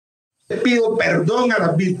Pido perdón a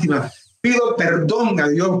las víctimas, pido perdón a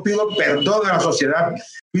Dios, pido perdón a la sociedad,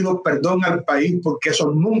 pido perdón al país, porque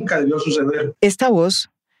eso nunca debió suceder. Esta voz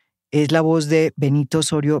es la voz de Benito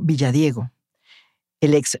Osorio Villadiego,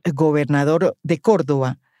 el exgobernador de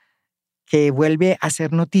Córdoba, que vuelve a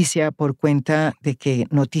hacer noticia por cuenta de que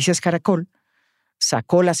Noticias Caracol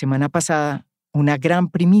sacó la semana pasada una gran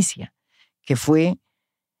primicia, que fue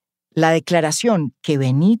la declaración que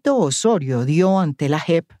Benito Osorio dio ante la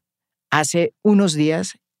JEP hace unos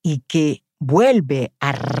días y que vuelve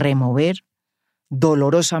a remover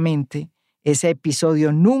dolorosamente ese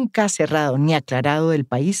episodio nunca cerrado ni aclarado del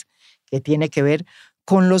país, que tiene que ver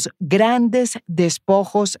con los grandes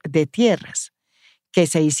despojos de tierras que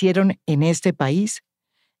se hicieron en este país,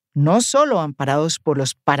 no solo amparados por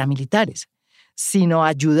los paramilitares, sino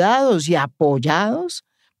ayudados y apoyados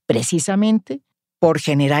precisamente por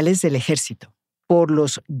generales del ejército, por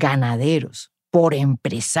los ganaderos, por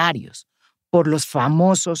empresarios, por los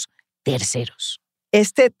famosos terceros.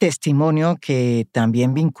 Este testimonio, que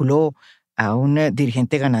también vinculó a un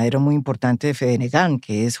dirigente ganadero muy importante de Fedenegan,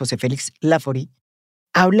 que es José Félix Laforí,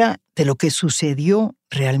 habla de lo que sucedió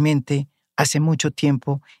realmente hace mucho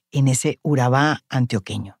tiempo en ese Urabá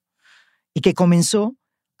antioqueño y que comenzó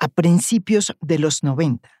a principios de los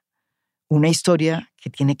 90. Una historia que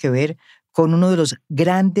tiene que ver con uno de los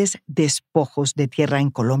grandes despojos de tierra en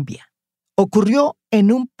Colombia. Ocurrió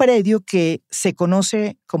en un predio que se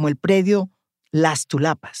conoce como el predio Las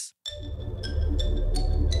Tulapas.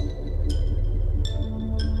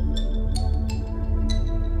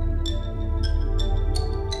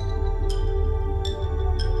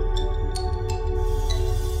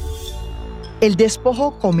 El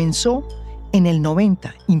despojo comenzó en el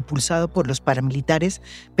 90, impulsado por los paramilitares,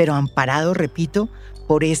 pero amparado, repito,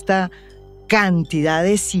 por esta cantidad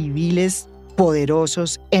de civiles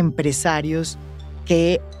poderosos, empresarios,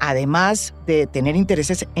 que además de tener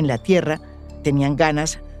intereses en la tierra, tenían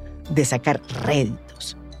ganas de sacar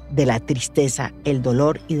réditos de la tristeza, el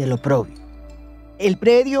dolor y del oprobio. El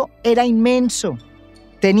predio era inmenso.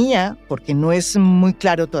 Tenía, porque no es muy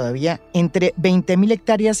claro todavía, entre 20.000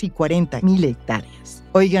 hectáreas y 40.000 hectáreas.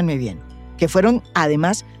 Óiganme bien, que fueron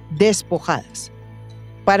además despojadas.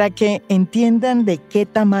 Para que entiendan de qué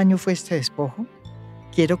tamaño fue este despojo,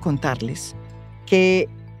 quiero contarles que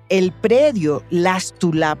el predio Las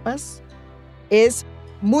Tulapas es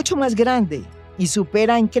mucho más grande y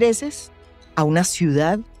supera en creces a una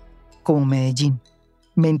ciudad como Medellín.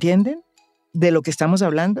 ¿Me entienden de lo que estamos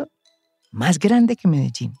hablando? Más grande que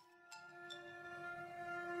Medellín.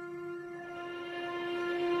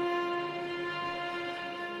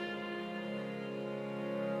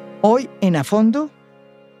 Hoy en A Fondo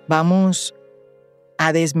vamos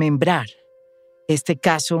a desmembrar este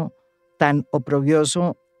caso tan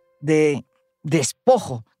oprobioso de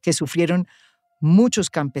despojo que sufrieron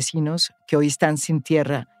muchos campesinos que hoy están sin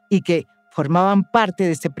tierra y que formaban parte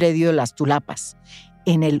de este predio Las Tulapas,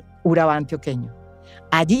 en el Urabá antioqueño.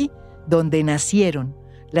 Allí donde nacieron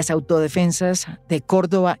las autodefensas de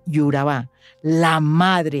Córdoba y Urabá, la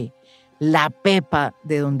madre, la pepa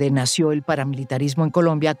de donde nació el paramilitarismo en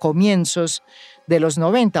Colombia a comienzos de los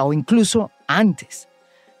 90 o incluso antes,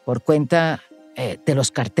 por cuenta de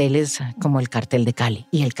los carteles como el cartel de Cali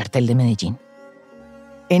y el cartel de Medellín.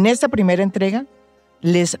 En esta primera entrega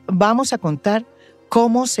les vamos a contar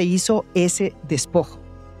cómo se hizo ese despojo,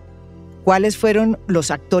 cuáles fueron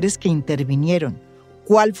los actores que intervinieron,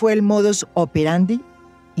 cuál fue el modus operandi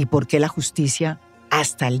y por qué la justicia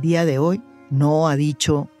hasta el día de hoy no ha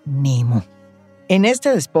dicho ni mu. En este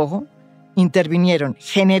despojo intervinieron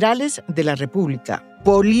generales de la República,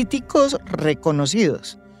 políticos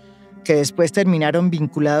reconocidos, que después terminaron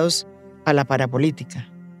vinculados a la parapolítica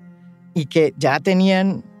y que ya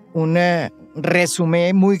tenían un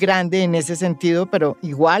resumen muy grande en ese sentido, pero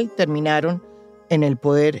igual terminaron en el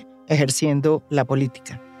poder ejerciendo la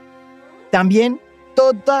política. También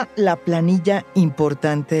toda la planilla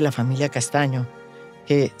importante de la familia Castaño,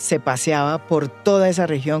 que se paseaba por toda esa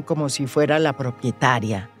región como si fuera la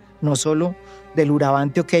propietaria, no solo del Urabá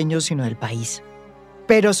antioqueño, sino del país.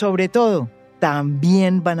 Pero sobre todo,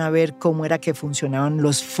 también van a ver cómo era que funcionaban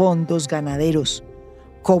los fondos ganaderos,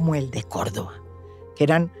 como el de Córdoba, que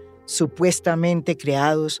eran supuestamente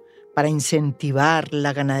creados para incentivar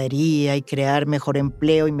la ganadería y crear mejor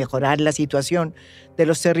empleo y mejorar la situación de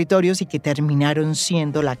los territorios y que terminaron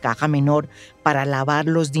siendo la caja menor para lavar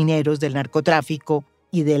los dineros del narcotráfico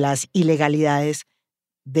y de las ilegalidades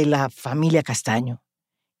de la familia Castaño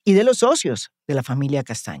y de los socios de la familia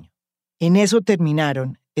Castaño. En eso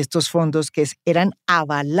terminaron estos fondos que eran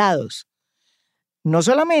avalados no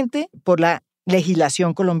solamente por la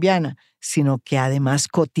legislación colombiana, sino que además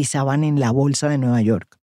cotizaban en la Bolsa de Nueva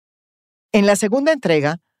York. En la segunda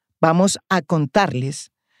entrega vamos a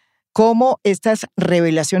contarles cómo estas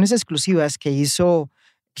revelaciones exclusivas que hizo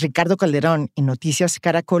Ricardo Calderón en Noticias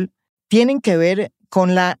Caracol tienen que ver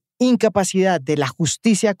con la incapacidad de la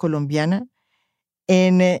justicia colombiana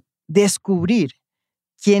en descubrir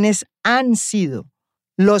quiénes han sido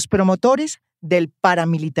los promotores del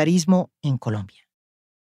paramilitarismo en Colombia.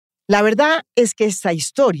 La verdad es que esta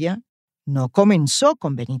historia no comenzó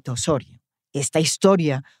con Benito Osorio. Esta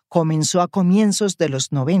historia comenzó a comienzos de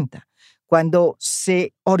los 90, cuando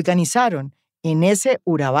se organizaron en ese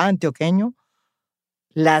Urabá antioqueño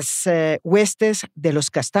las huestes de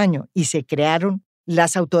los Castaño y se crearon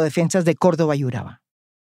las autodefensas de Córdoba y Urabá.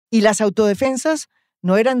 Y las autodefensas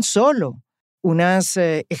no eran solo unos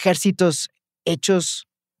ejércitos hechos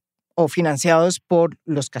o financiados por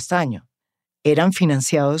los Castaño, eran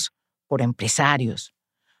financiados por empresarios,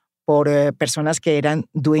 por personas que eran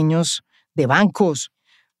dueños de bancos,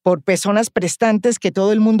 por personas prestantes que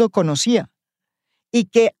todo el mundo conocía y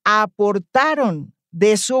que aportaron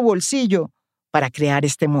de su bolsillo para crear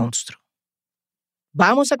este monstruo.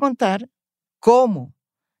 Vamos a contar cómo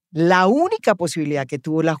la única posibilidad que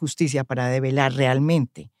tuvo la justicia para develar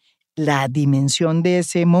realmente la dimensión de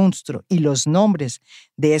ese monstruo y los nombres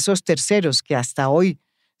de esos terceros que hasta hoy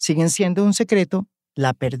siguen siendo un secreto,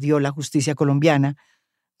 la perdió la justicia colombiana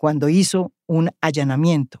cuando hizo un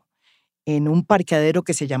allanamiento en un parqueadero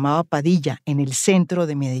que se llamaba Padilla, en el centro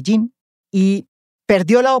de Medellín, y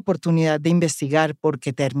perdió la oportunidad de investigar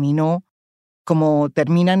porque terminó como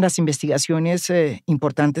terminan las investigaciones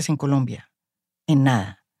importantes en Colombia, en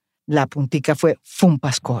nada. La puntica fue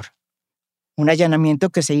Fumpascor, un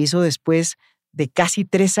allanamiento que se hizo después de casi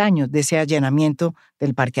 3 años de ese allanamiento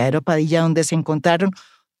del parqueadero Padilla, donde se encontraron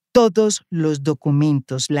todos los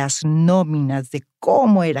documentos, las nóminas de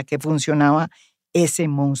cómo era que funcionaba ese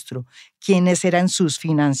monstruo, quiénes eran sus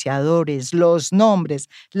financiadores, los nombres,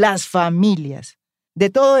 las familias. De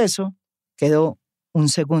todo eso quedó un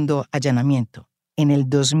segundo allanamiento. En el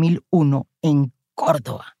 2001, en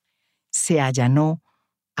Córdoba, se allanó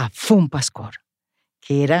a Fumpascor,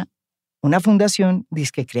 que era una fundación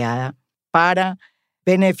disque creada para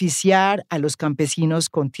beneficiar a los campesinos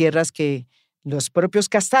con tierras que los propios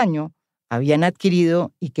Castaño habían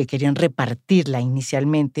adquirido y que querían repartirla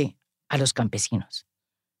inicialmente a los campesinos.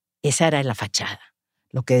 Esa era la fachada.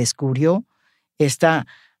 Lo que descubrió esta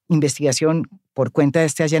investigación por cuenta de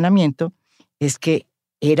este allanamiento es que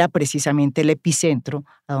era precisamente el epicentro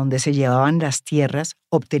a donde se llevaban las tierras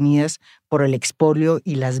obtenidas por el expolio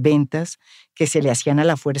y las ventas que se le hacían a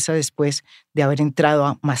la fuerza después de haber entrado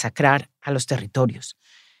a masacrar a los territorios.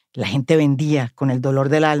 La gente vendía con el dolor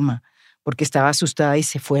del alma porque estaba asustada y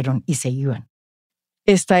se fueron y se iban.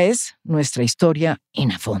 Esta es nuestra historia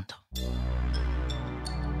en a fondo.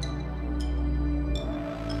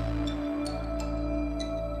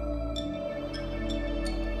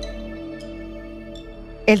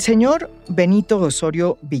 El señor Benito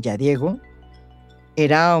Osorio Villadiego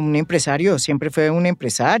era un empresario, siempre fue un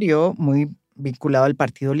empresario muy vinculado al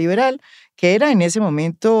Partido Liberal, que era en ese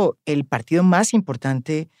momento el partido más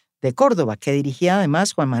importante de Córdoba, que dirigía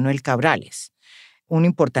además Juan Manuel Cabrales, un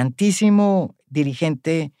importantísimo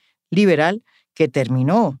dirigente liberal que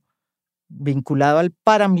terminó vinculado al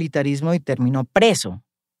paramilitarismo y terminó preso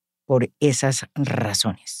por esas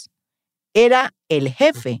razones. Era el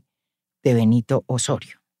jefe de Benito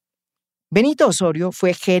Osorio. Benito Osorio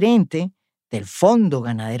fue gerente del Fondo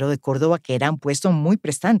Ganadero de Córdoba, que era un puesto muy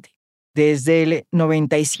prestante, desde el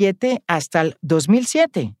 97 hasta el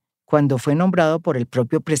 2007, cuando fue nombrado por el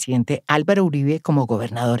propio presidente Álvaro Uribe como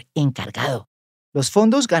gobernador encargado. Los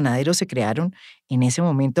fondos ganaderos se crearon en ese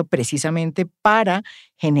momento precisamente para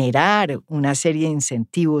generar una serie de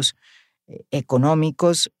incentivos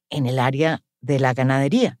económicos en el área de la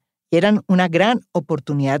ganadería. Eran una gran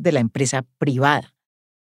oportunidad de la empresa privada.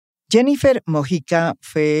 Jennifer Mojica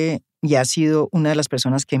fue y ha sido una de las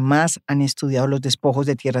personas que más han estudiado los despojos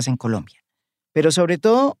de tierras en Colombia, pero sobre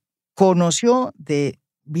todo conoció de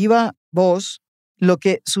viva voz lo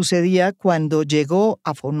que sucedía cuando llegó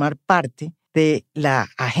a formar parte de la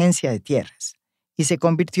agencia de tierras y se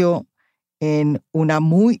convirtió en una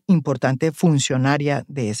muy importante funcionaria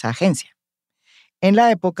de esa agencia. En la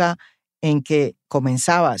época en que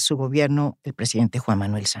comenzaba su gobierno el presidente Juan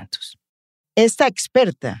Manuel Santos. Esta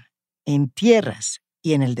experta en tierras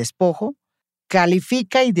y en el despojo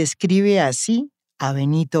califica y describe así a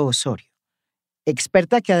Benito Osorio,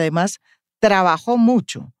 experta que además trabajó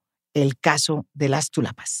mucho el caso de las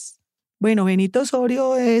tulapas. Bueno, Benito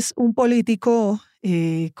Osorio es un político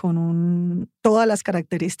con todas las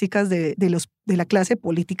características de la clase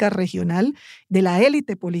política regional, de la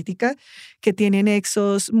élite política, que tiene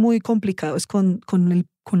nexos muy complicados con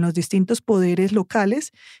los distintos poderes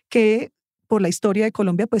locales que por la historia de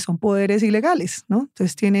Colombia pues son poderes ilegales, ¿no?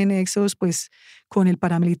 Entonces tiene nexos pues con el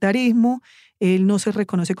paramilitarismo. Él no se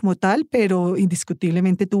reconoce como tal, pero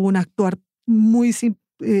indiscutiblemente tuvo un actuar muy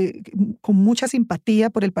con mucha simpatía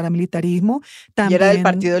por el paramilitarismo. También, y era del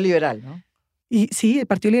Partido Liberal, ¿no? Y sí, el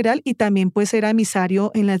Partido Liberal, y también pues era emisario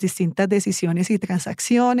en las distintas decisiones y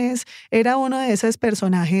transacciones. Era uno de esos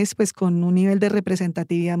personajes pues con un nivel de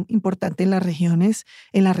representatividad importante en las regiones,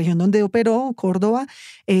 en la región donde operó, Córdoba,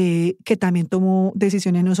 que también tomó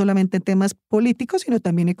decisiones no solamente en temas políticos, sino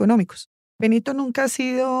también económicos. Benito nunca ha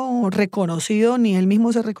sido reconocido, ni él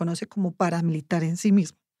mismo se reconoce como paramilitar en sí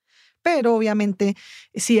mismo, pero obviamente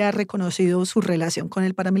sí ha reconocido su relación con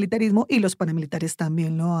el paramilitarismo y los paramilitares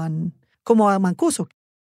también lo han, como a Mancuso.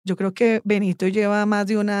 Yo creo que Benito lleva más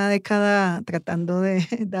de una década tratando de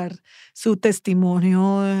dar su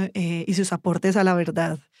testimonio y sus aportes a la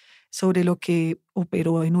verdad sobre lo que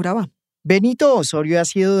operó en Urabá. Benito Osorio ha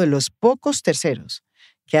sido de los pocos terceros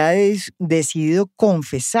que ha decidido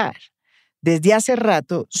confesar desde hace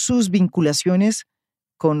rato sus vinculaciones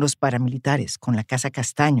con los paramilitares, con la Casa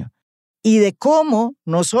Castaño, y de cómo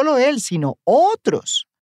no solo él, sino otros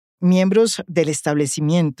miembros del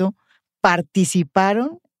establecimiento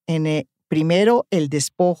participaron en primero el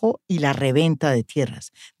despojo y la reventa de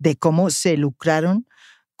tierras, de cómo se lucraron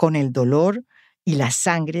con el dolor y la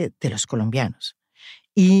sangre de los colombianos.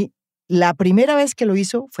 Y la primera vez que lo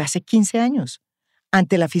hizo fue hace 15 años,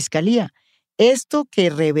 ante la Fiscalía. Esto que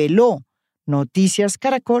reveló Noticias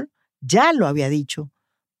Caracol ya lo había dicho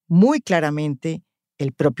muy claramente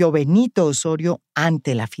el propio Benito Osorio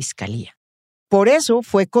ante la Fiscalía. Por eso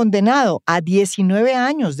fue condenado a 19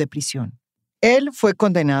 años de prisión. Él fue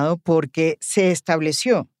condenado porque se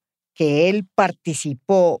estableció que él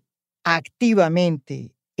participó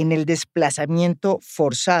activamente en el desplazamiento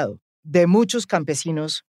forzado de muchos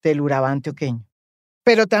campesinos del Urabá antioqueño.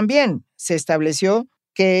 Pero también se estableció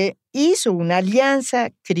que hizo una alianza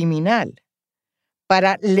criminal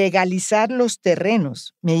para legalizar los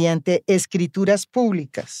terrenos mediante escrituras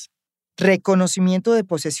públicas, reconocimiento de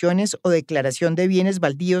posesiones o declaración de bienes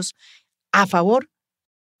baldíos a favor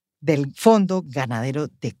del Fondo Ganadero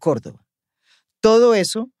de Córdoba. Todo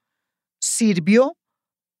eso sirvió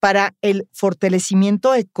para el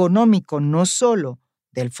fortalecimiento económico no solo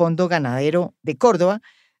del Fondo Ganadero de Córdoba,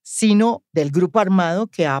 sino del grupo armado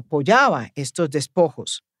que apoyaba estos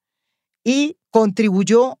despojos y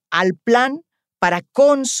contribuyó al plan para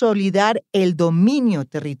consolidar el dominio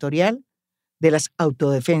territorial de las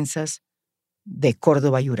autodefensas de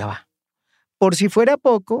Córdoba y Urabá. Por si fuera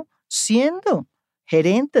poco, siendo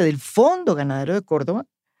gerente del Fondo Ganadero de Córdoba,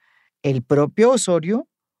 el propio Osorio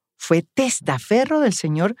fue testaferro del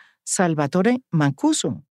señor Salvatore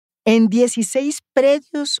Mancuso en 16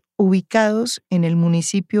 predios ubicados en el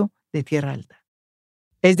municipio de Tierra Alta.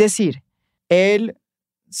 Es decir, él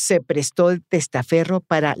se prestó el testaferro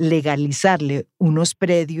para legalizarle unos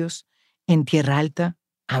predios en Tierra Alta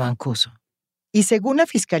a Mancuso. Y según la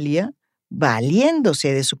Fiscalía,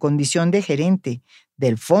 valiéndose de su condición de gerente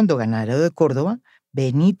del Fondo Ganadero de Córdoba,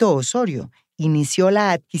 Benito Osorio inició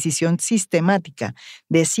la adquisición sistemática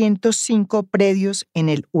de 105 predios en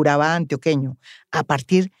el Urabá antioqueño a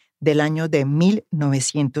partir del año de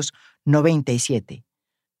 1997.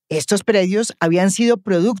 Estos predios habían sido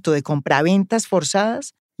producto de compraventas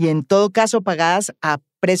forzadas y en todo caso pagadas a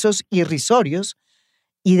precios irrisorios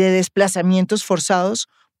y de desplazamientos forzados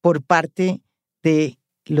por parte de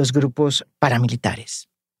los grupos paramilitares.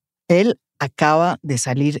 Él acaba de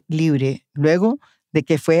salir libre luego de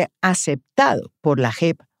que fue aceptado por la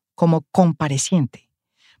JEP como compareciente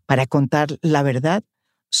para contar la verdad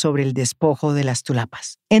sobre el despojo de las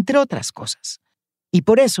tulapas, entre otras cosas. Y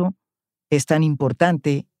por eso es tan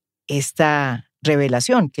importante esta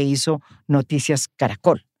revelación que hizo Noticias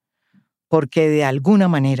Caracol, porque de alguna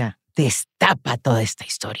manera destapa toda esta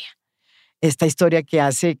historia. Esta historia que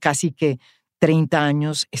hace casi que 30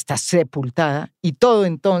 años está sepultada y todo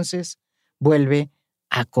entonces vuelve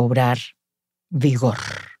a cobrar vigor.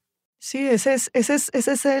 Sí, esa es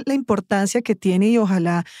la importancia que tiene y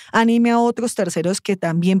ojalá anime a otros terceros que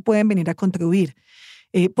también pueden venir a contribuir.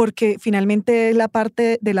 Porque finalmente es la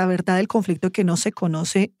parte de la verdad del conflicto que no se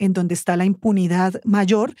conoce, en donde está la impunidad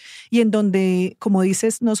mayor y en donde, como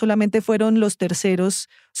dices, no solamente fueron los terceros,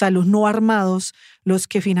 o sea, los no armados, los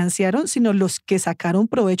que financiaron, sino los que sacaron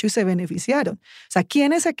provecho y se beneficiaron. O sea,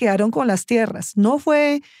 ¿quiénes se quedaron con las tierras? No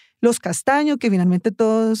fue los Castaño, que finalmente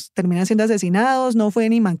todos terminan siendo asesinados, no fue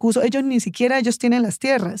ni Mancuso, ellos tienen las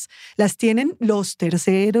tierras, las tienen los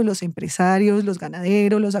terceros, los empresarios, los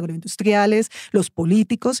ganaderos, los agroindustriales, los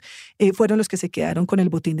políticos, fueron los que se quedaron con el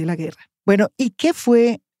botín de la guerra. Bueno, ¿y qué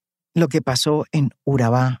fue lo que pasó en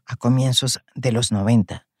Urabá a comienzos de los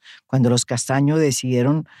 90, cuando los Castaño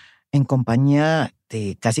decidieron, en compañía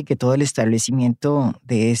de casi que todo el establecimiento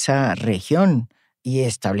de esa región y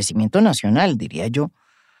establecimiento nacional, diría yo,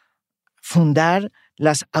 fundar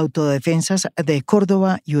las autodefensas de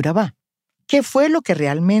Córdoba y Urabá? ¿Qué fue lo que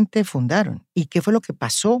realmente fundaron? ¿Y qué fue lo que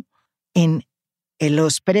pasó en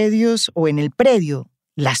los predios o en el predio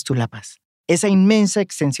Las Tulapas? Esa inmensa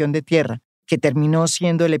extensión de tierra que terminó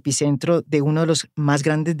siendo el epicentro de uno de los más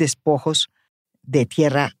grandes despojos de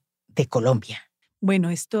tierra de Colombia.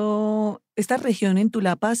 Bueno, esta región en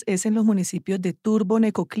Tulapas es en los municipios de Turbo,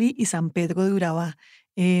 Necoclí y San Pedro de Urabá,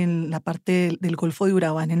 en la parte del Golfo de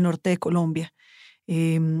Urabá, en el norte de Colombia.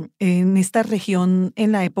 En esta región,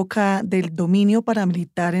 en la época del dominio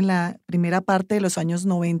paramilitar, en la primera parte de los años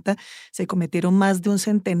 90, se cometieron más de un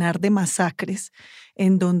centenar de masacres,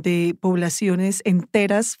 en donde poblaciones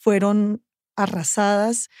enteras fueron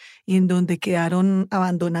arrasadas y en donde quedaron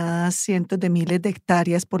abandonadas cientos de miles de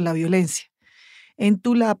hectáreas por la violencia. En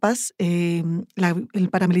Tulapas, el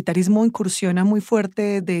paramilitarismo incursiona muy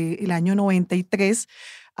fuerte desde el año 93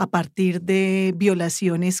 a partir de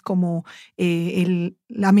violaciones como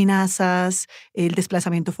amenazas, el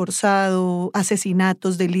desplazamiento forzado,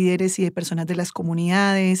 asesinatos de líderes y de personas de las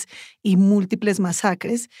comunidades y múltiples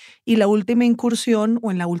masacres. Y la última incursión,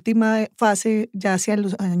 o en la última fase, ya hacia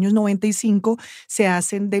los años 95, se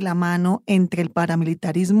hacen de la mano entre el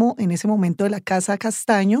paramilitarismo, en ese momento de la Casa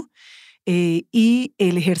Castaño, y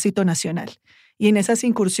el Ejército Nacional. Y en esas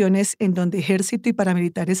incursiones en donde ejército y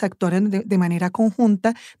paramilitares actuaron de manera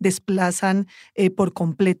conjunta, desplazan por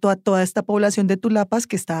completo a toda esta población de Tulapas,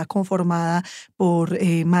 que estaba conformada por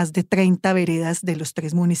más de 30 veredas de los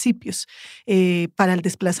 3 municipios. Para el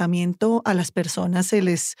desplazamiento a las personas se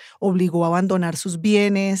les obligó a abandonar sus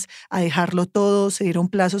bienes, a dejarlo todo, se dieron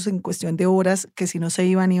plazos en cuestión de horas que si no se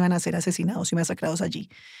iban a ser asesinados y masacrados allí.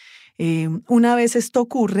 Una vez esto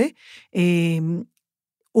ocurre,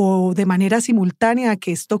 o de manera simultánea a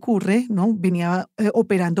que esto ocurre, ¿no? Venía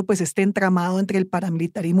operando pues este entramado entre el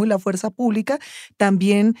paramilitarismo y la fuerza pública,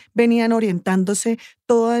 también venían orientándose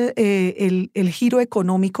todo el giro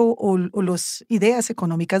económico o las ideas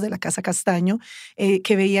económicas de la Casa Castaño,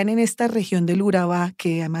 que veían en esta región del Urabá,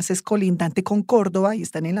 que además es colindante con Córdoba y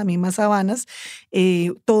están en las mismas sabanas,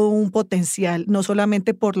 todo un potencial, no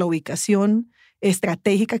solamente por la ubicación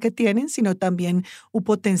estratégica que tienen, sino también un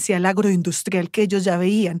potencial agroindustrial que ellos ya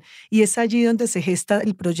veían. Y es allí donde se gesta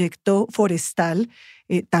el proyecto forestal,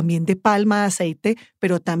 también de palma, de aceite,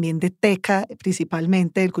 pero también de teca,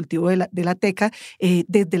 principalmente el cultivo de la teca,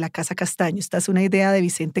 desde la Casa Castaño. Esta es una idea de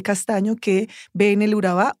Vicente Castaño, que ve en el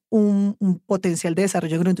Urabá un potencial de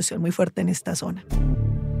desarrollo agroindustrial muy fuerte en esta zona.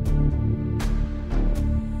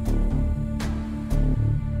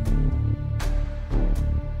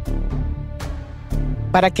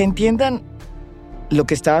 Para que entiendan lo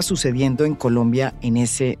que estaba sucediendo en Colombia en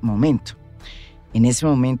ese momento. En ese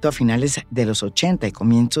momento, a finales de los 80 y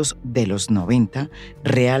comienzos de los 90,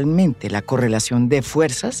 realmente la correlación de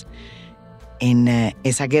fuerzas en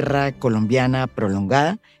esa guerra colombiana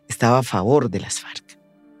prolongada estaba a favor de las FARC.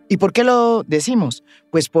 ¿Y por qué lo decimos?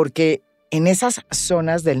 Pues porque en esas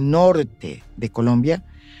zonas del norte de Colombia,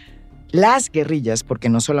 las guerrillas, porque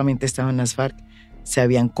no solamente estaban las FARC, se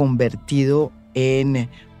habían convertido en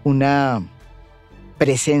una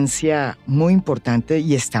presencia muy importante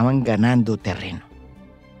y estaban ganando terreno.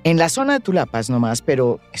 En la zona de Tulapas nomás,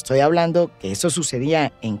 pero estoy hablando que eso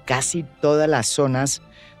sucedía en casi todas las zonas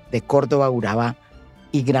de Córdoba, Urabá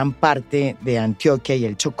y gran parte de Antioquia y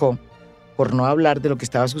el Chocó, por no hablar de lo que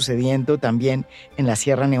estaba sucediendo también en la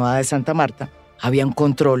Sierra Nevada de Santa Marta, había un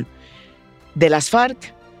control de las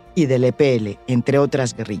FARC y del EPL, entre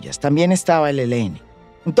otras guerrillas. También estaba el ELN.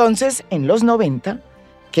 Entonces, en los 90,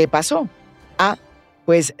 ¿qué pasó?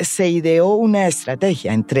 Pues se ideó una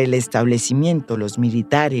estrategia entre el establecimiento, los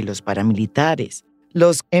militares, los paramilitares,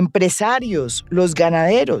 los empresarios, los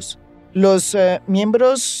ganaderos, los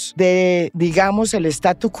miembros de, digamos, el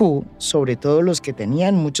statu quo, sobre todo los que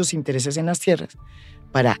tenían muchos intereses en las tierras,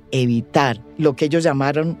 para evitar lo que ellos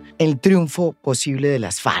llamaron el triunfo posible de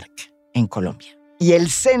las FARC en Colombia. Y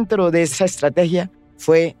el centro de esa estrategia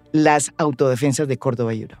fue las autodefensas de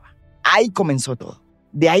Córdoba y Urabá. Ahí comenzó todo.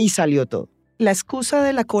 De ahí salió todo. la excusa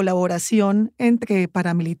de la colaboración entre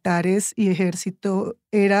paramilitares y ejército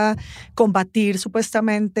era combatir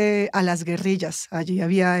supuestamente a las guerrillas. Allí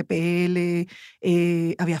había EPL,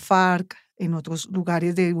 había FARC, en otros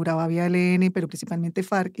lugares de Urabá había ELN, pero principalmente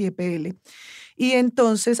FARC y EPL. Y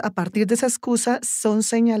entonces, a partir de esa excusa, son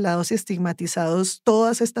señalados y estigmatizados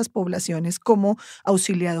todas estas poblaciones como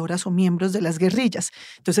auxiliadoras o miembros de las guerrillas.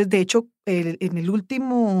 Entonces, de hecho, en el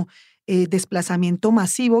último desplazamiento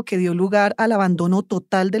masivo que dio lugar al abandono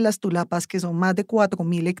total de las tulapas, que son más de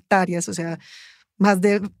 4.000 hectáreas, o sea, más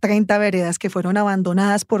de 30 veredas que fueron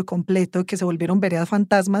abandonadas por completo, que se volvieron veredas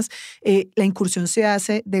fantasmas. La incursión se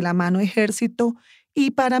hace de la mano ejército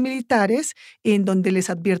y paramilitares, en donde les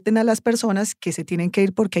advierten a las personas que se tienen que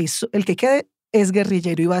ir porque el que quede es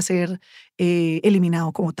guerrillero y va a ser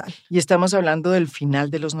eliminado como tal. Y estamos hablando del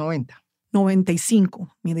final de los 90.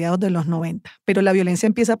 95, mediados de los 90, pero la violencia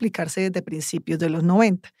empieza a aplicarse desde principios de los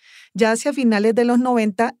 90. Ya hacia finales de los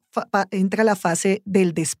 90 entra la fase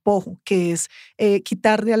del despojo, que es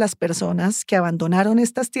quitarle a las personas que abandonaron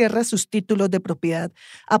estas tierras sus títulos de propiedad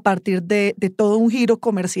a partir de todo un giro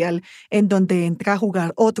comercial en donde entra a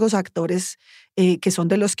jugar otros actores que son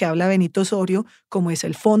de los que habla Benito Osorio, como es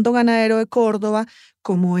el Fondo Ganadero de Córdoba,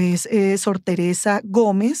 como es Sor Teresa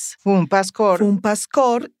Gómez,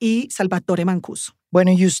 Funpascor y Salvatore Mancuso.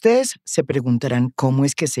 Bueno, y ustedes se preguntarán cómo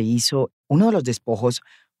es que se hizo uno de los despojos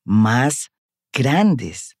más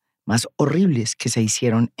grandes, más horribles que se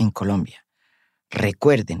hicieron en Colombia.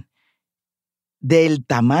 Recuerden, del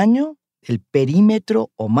tamaño, del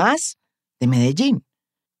perímetro o más de Medellín.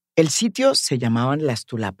 El sitio se llamaban Las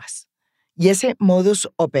Tulapas. Y ese modus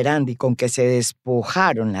operandi con que se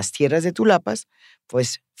despojaron las tierras de Tulapas,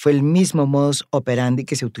 pues fue el mismo modus operandi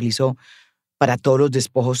que se utilizó para todos los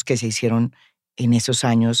despojos que se hicieron en esos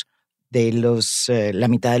años de la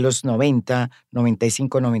mitad de los 90,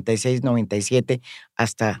 95, 96, 97,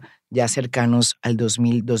 hasta ya cercanos al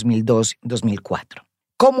 2000, 2002, 2004.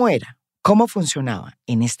 ¿Cómo era? ¿Cómo funcionaba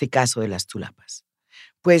en este caso de las Tulapas?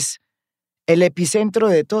 Pues el epicentro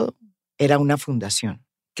de todo era una fundación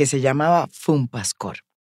que se llamaba Funpascor.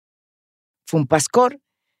 Funpascor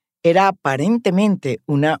era aparentemente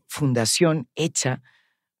una fundación hecha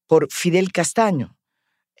por Fidel Castaño,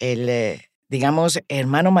 el, digamos,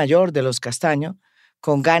 hermano mayor de los Castaño,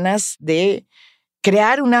 con ganas de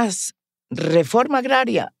crear una reforma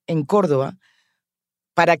agraria en Córdoba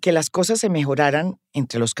para que las cosas se mejoraran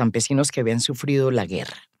entre los campesinos que habían sufrido la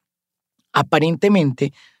guerra.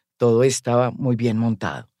 Aparentemente, todo estaba muy bien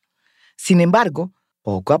montado. Sin embargo,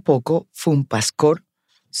 poco a poco, Funpascor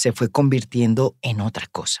se fue convirtiendo en otra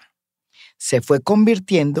cosa. Se fue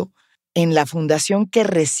convirtiendo en la fundación que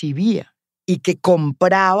recibía y que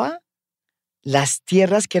compraba las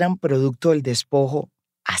tierras que eran producto del despojo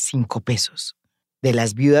a 5 pesos. De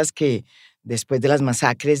las viudas que después de las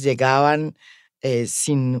masacres llegaban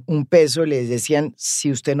sin 1 peso, les decían,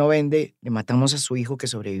 si usted no vende, le matamos a su hijo que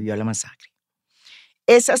sobrevivió a la masacre.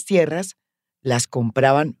 Esas tierras las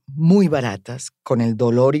compraban muy baratas, con el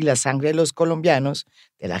dolor y la sangre de los colombianos,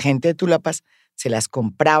 de la gente de Tulapas, se las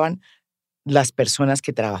compraban las personas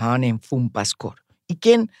que trabajaban en Funpascor. ¿Y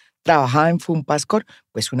quién trabajaba en Funpascor?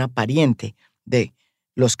 Pues una pariente de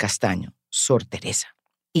los Castaño, Sor Teresa.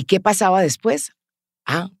 ¿Y qué pasaba después?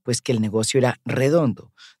 Pues que el negocio era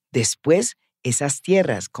redondo. Después, esas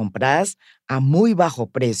tierras compradas a muy bajo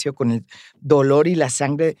precio, con el dolor y la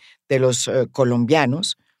sangre de los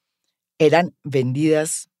colombianos, eran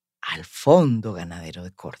vendidas al Fondo Ganadero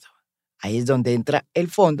de Córdoba. Ahí es donde entra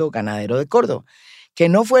el Fondo Ganadero de Córdoba, que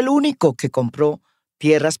no fue el único que compró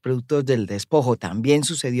tierras productos del despojo. También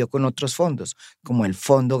sucedió con otros fondos, como el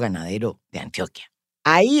Fondo Ganadero de Antioquia.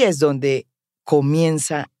 Ahí es donde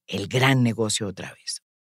comienza el gran negocio otra vez.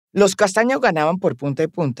 Los Castaños ganaban por punta y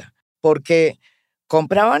punta, porque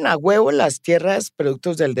compraban a huevo las tierras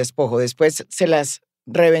productos del despojo, después se las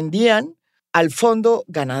revendían al Fondo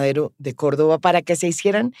Ganadero de Córdoba para que se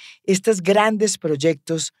hicieran estos grandes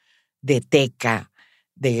proyectos de teca,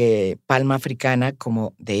 de palma africana,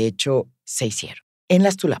 como de hecho se hicieron en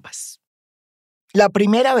las Tulapas. La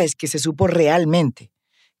primera vez que se supo realmente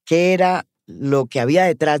qué era lo que había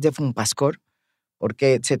detrás de Funpascor,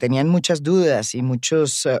 porque se tenían muchas dudas y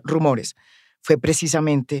muchos rumores, fue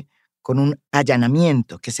precisamente con un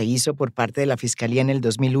allanamiento que se hizo por parte de la Fiscalía en el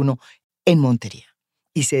 2001 en Montería.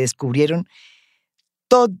 Y se descubrieron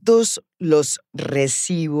todos los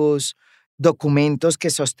recibos, documentos que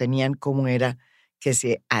sostenían cómo era que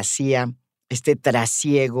se hacía este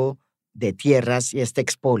trasiego de tierras y este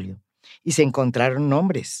expolio. Y se encontraron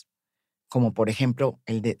nombres, como por ejemplo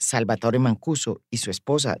el de Salvatore Mancuso y su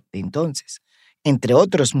esposa de entonces, entre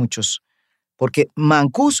otros muchos porque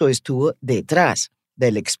Mancuso estuvo detrás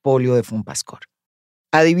del expolio de Funpascor.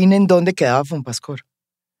 Adivinen dónde quedaba Funpascor.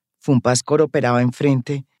 Funpascor operaba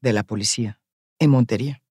enfrente de la policía, en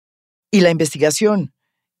Montería. Y la investigación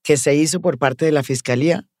que se hizo por parte de la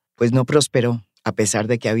Fiscalía, pues no prosperó, a pesar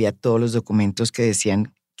de que había todos los documentos que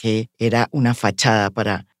decían que era una fachada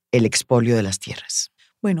para el expolio de las tierras.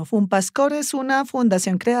 Bueno, Funpascor es una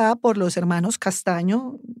fundación creada por los hermanos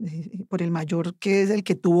Castaño, por el mayor, que es el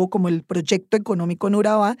que tuvo como el proyecto económico en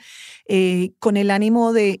Urabá, con el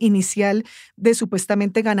ánimo de inicial de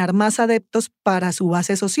supuestamente ganar más adeptos para su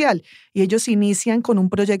base social. Y ellos inician con un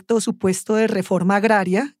proyecto supuesto de reforma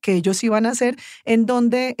agraria que ellos iban a hacer, en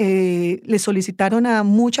donde les solicitaron a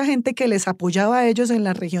mucha gente que les apoyaba a ellos en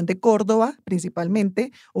la región de Córdoba,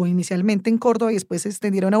 principalmente, o inicialmente en Córdoba y después se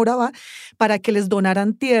extendieron a Urabá, para que les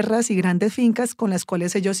donaran tierras y grandes fincas con las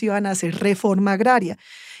cuales ellos iban a hacer reforma agraria.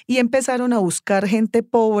 Y empezaron a buscar gente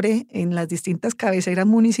pobre en las distintas cabeceras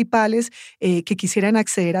municipales que quisieran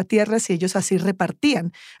acceder a tierras y ellos así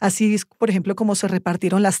repartían. Así es, por ejemplo, como se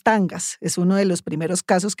repartieron las tangas. Es uno de los primeros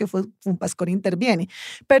casos que Funpascor interviene.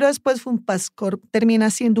 Pero después Funpascor termina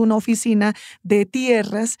siendo una oficina de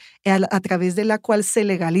tierras a través de la cual se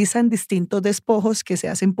legalizan distintos despojos que se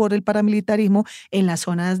hacen por el paramilitarismo en las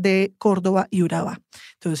zonas de Córdoba y Urabá.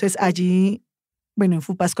 Entonces allí, bueno, en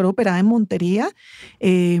Funpascor operaba en Montería,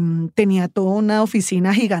 tenía toda una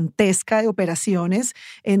oficina gigantesca de operaciones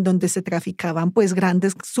en donde se traficaban pues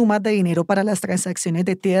grandes sumas de dinero para las transacciones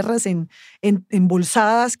de tierras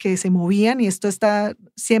embolsadas que se movían, y esto está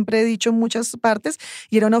siempre dicho en muchas partes,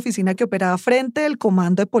 y era una oficina que operaba frente al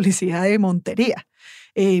comando de policía de Montería.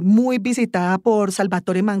 Muy visitada por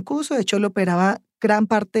Salvatore Mancuso, de hecho lo operaba gran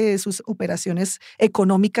parte de sus operaciones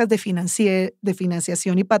económicas de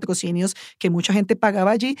financiación y patrocinios que mucha gente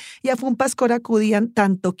pagaba allí, y a Funpascor acudían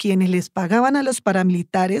tanto quienes les pagaban a los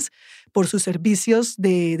paramilitares por sus servicios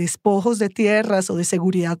de despojos de tierras o de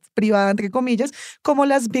seguridad privada, entre comillas, como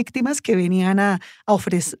las víctimas que venían a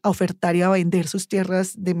ofertar y a vender sus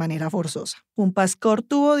tierras de manera forzosa. Funpascor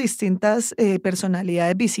tuvo distintas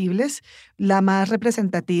personalidades visibles. La más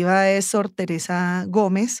representativa es Sor Teresa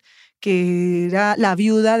Gómez, que era la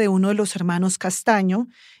viuda de uno de los hermanos Castaño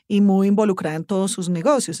y muy involucrada en todos sus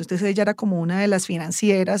negocios. Entonces ella era como una de las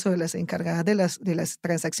financieras o de las encargadas de las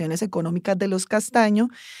transacciones económicas de los Castaño,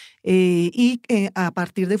 a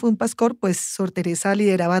partir de Funpascor, pues Sor Teresa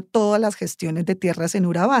lideraba todas las gestiones de tierras en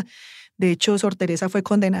Urabá. De hecho, Sor Teresa fue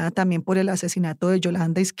condenada también por el asesinato de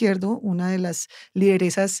Yolanda Izquierdo, una de las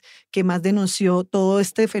lideresas que más denunció todo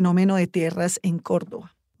este fenómeno de tierras en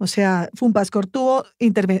Córdoba. O sea, Funpascor tuvo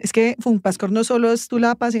intervención. Es que Funpascor no solo es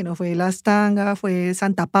Tulapa, sino fue Las Tangas, fue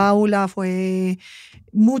Santa Paula, fue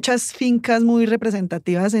muchas fincas muy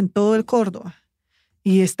representativas en todo el Córdoba.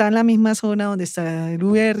 Y está en la misma zona donde está el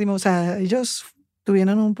ubérrimo. O sea, ellos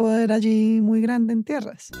tuvieron un poder allí muy grande en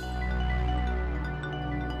tierras.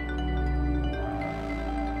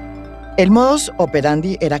 El modus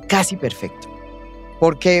operandi era casi perfecto,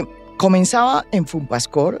 porque comenzaba en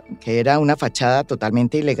Funpascor, que era una fachada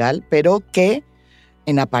totalmente ilegal, pero que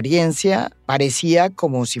en apariencia parecía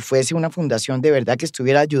como si fuese una fundación de verdad que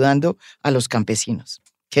estuviera ayudando a los campesinos.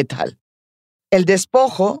 ¿Qué tal? El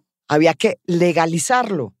despojo había que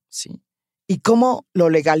legalizarlo, ¿sí? ¿Y cómo lo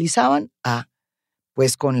legalizaban?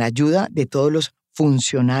 Pues con la ayuda de todos los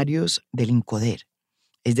funcionarios del INCODER,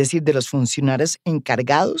 es decir, de los funcionarios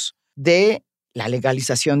encargados de la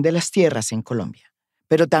legalización de las tierras en Colombia,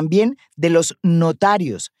 pero también de los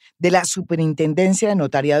notarios, de la Superintendencia de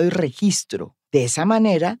Notariado y Registro. De esa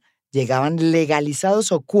manera llegaban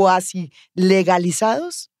legalizados o cuasi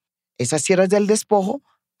legalizados esas tierras del despojo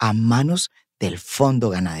a manos del Fondo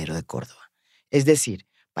Ganadero de Córdoba. Es decir,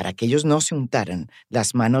 para que ellos no se untaran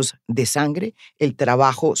las manos de sangre, el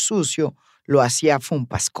trabajo sucio lo hacía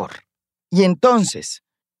Funpascor. Y entonces,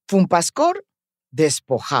 Funpascor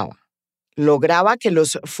despojaba, lograba que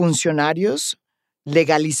los funcionarios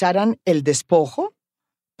legalizaran el despojo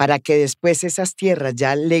para que después esas tierras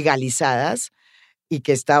ya legalizadas y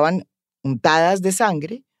que estaban untadas de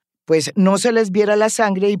sangre, pues no se les viera la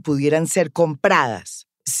sangre y pudieran ser compradas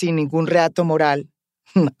sin ningún reato moral,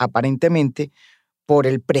 aparentemente, por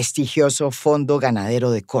el prestigioso Fondo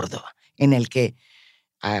Ganadero de Córdoba, en el que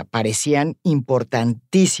aparecían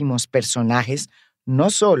importantísimos personajes,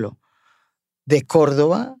 no solo de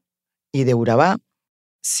Córdoba y de Urabá,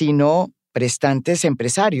 sino prestantes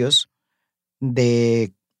empresarios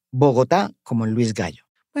de Bogotá, como Luis Gallo.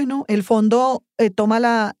 Bueno, el fondo toma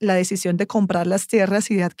la decisión de comprar las tierras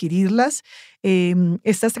y de adquirirlas.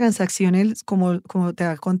 Estas transacciones, como te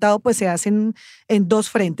ha contado, pues se hacen en dos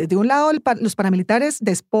frentes. De un lado, los paramilitares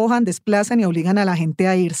despojan, desplazan y obligan a la gente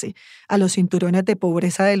a irse a los cinturones de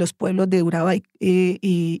pobreza de los pueblos de Urabá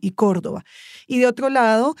y Córdoba. Y de otro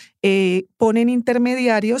lado, ponen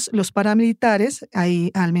intermediarios, los paramilitares,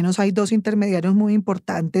 al menos hay dos intermediarios muy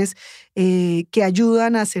importantes que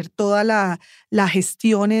ayudan a hacer todas las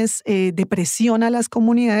gestiones de presión a las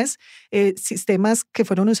comunidades, sistemas que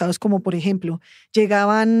fueron usados como, por ejemplo,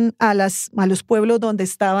 llegaban a los pueblos donde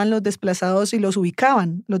estaban los desplazados y los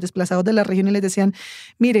ubicaban, los desplazados de la región, y les decían,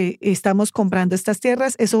 mire, estamos comprando estas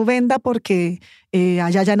tierras, eso venda porque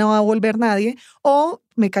allá ya no va a volver nadie, o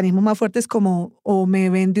mecanismos más fuertes como o me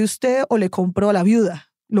vende usted o le compro a la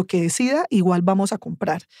viuda, lo que decida, igual vamos a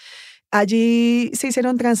comprar. Allí se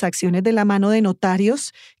hicieron transacciones de la mano de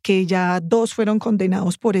notarios, que ya 2 fueron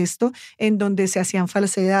condenados por esto, en donde se hacían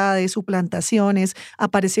falsedades, suplantaciones,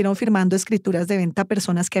 aparecieron firmando escrituras de venta a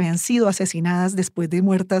personas que habían sido asesinadas después de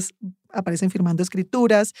muertas, aparecen firmando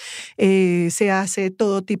escrituras, se hace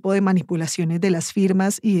todo tipo de manipulaciones de las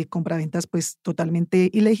firmas y de compraventas pues totalmente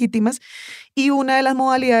ilegítimas. Y una de las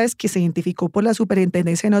modalidades que se identificó por la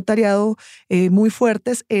Superintendencia de Notariado muy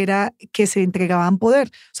fuertes era que se entregaban poder,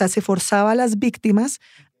 o sea, se forzaba a las víctimas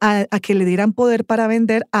a que le dieran poder para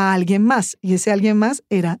vender a alguien más, y ese alguien más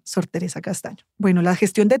era Sor Teresa Castaño. Bueno, la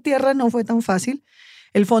gestión de tierra no fue tan fácil.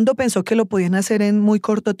 El fondo pensó que lo podían hacer en muy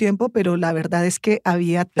corto tiempo, pero la verdad es que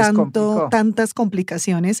había tantas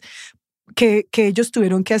complicaciones que ellos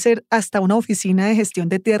tuvieron que hacer hasta una oficina de gestión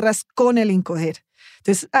de tierras con el INCODER.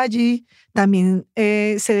 Entonces allí también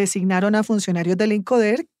se designaron a funcionarios del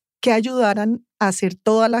INCODER que ayudaran a hacer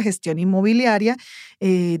toda la gestión inmobiliaria.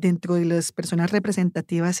 Dentro de las personas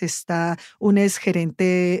representativas está un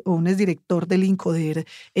exgerente o un exdirector del INCODER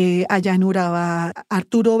allá en Urabá,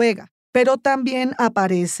 Arturo Vega. Pero también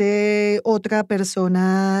aparece otra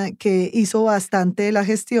persona que hizo bastante de las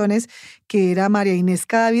gestiones, que era María Inés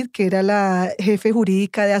Cadavid, que era la jefe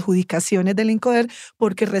jurídica de adjudicaciones del INCODER,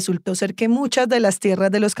 porque resultó ser que muchas de las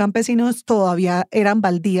tierras de los campesinos todavía eran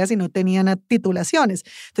baldías y no tenían titulaciones.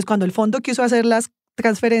 Entonces, cuando el fondo quiso hacer las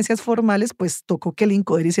transferencias formales, pues tocó que el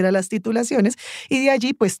INCODER hiciera las titulaciones, y de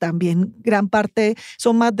allí pues también gran parte,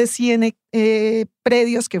 son más de 100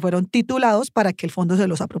 predios que fueron titulados para que el fondo se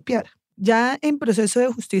los apropiara. Ya en proceso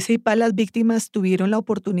de justicia y paz, las víctimas tuvieron la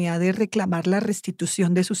oportunidad de reclamar la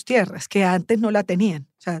restitución de sus tierras, que antes no la tenían.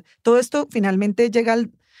 O sea, todo esto finalmente llega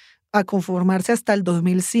a conformarse hasta el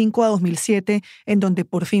 2005 a 2007, en donde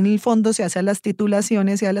por fin el fondo se hace a las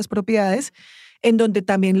titulaciones y a las propiedades, en donde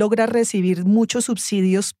también logra recibir muchos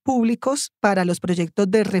subsidios públicos para los proyectos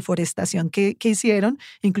de reforestación que hicieron,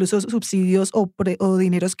 incluso subsidios o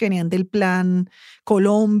dineros que venían del Plan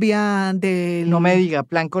Colombia. No me diga,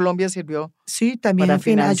 Plan Colombia sirvió. Sí, también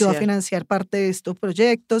ayudó a financiar parte de estos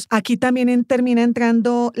proyectos. Aquí también termina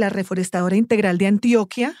entrando la Reforestadora Integral de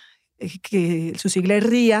Antioquia, que su sigla es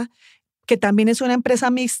RIA, que también es una empresa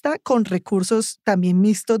mixta con recursos también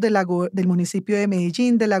mixtos del municipio de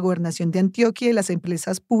Medellín, de la Gobernación de Antioquia, de las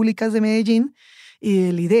empresas públicas de Medellín y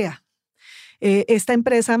del IDEA. Esta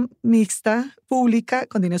empresa mixta pública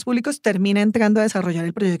con dineros públicos termina entrando a desarrollar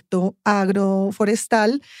el proyecto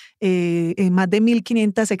agroforestal en más de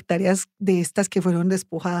 1.500 hectáreas de estas que fueron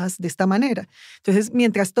despojadas de esta manera. Entonces,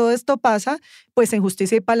 mientras todo esto pasa, pues en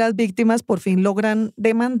Justicia y Paz las víctimas por fin logran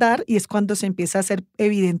demandar, y es cuando se empieza a hacer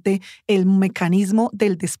evidente el mecanismo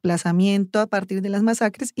del desplazamiento a partir de las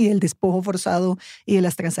masacres y del despojo forzado y de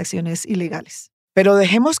las transacciones ilegales. Pero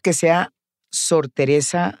dejemos que sea Sor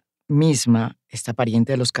Teresa misma, esta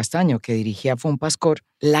pariente de los Castaño que dirigía Funpascor,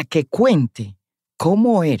 la que cuente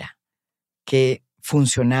cómo era que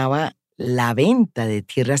funcionaba la venta de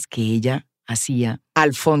tierras que ella hacía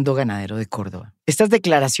al Fondo Ganadero de Córdoba. Estas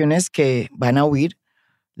declaraciones que van a oír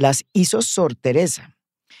las hizo Sor Teresa,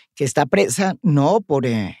 que está presa no por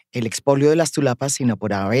el expolio de las tulapas, sino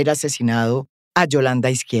por haber asesinado a Yolanda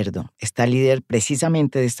Izquierdo, esta líder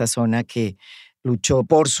precisamente de esta zona que luchó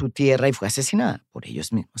por su tierra y fue asesinada por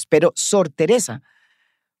ellos mismos. Pero Sor Teresa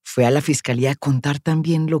fue a la fiscalía a contar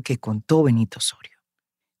también lo que contó Benito Osorio.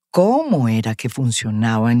 ¿Cómo era que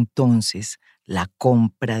funcionaba entonces la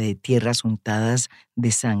compra de tierras untadas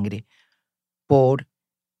de sangre por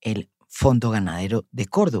el Fondo Ganadero de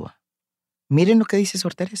Córdoba? Miren lo que dice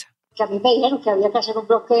Sor Teresa. Que a mí me dijeron que había que hacer un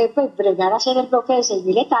bloque, pues bregar a hacer el bloque de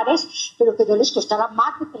 6.000 hectáreas, pero que no les costara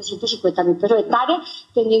más de 350.000 pesos hectárea,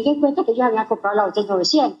 teniendo en cuenta que ellos habían comprado la otra en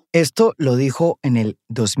 900. Esto lo dijo en el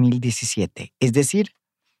 2017, es decir,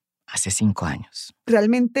 hace 5 años.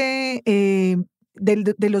 Realmente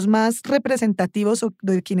de los más representativos o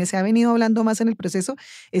de quienes se ha venido hablando más en el proceso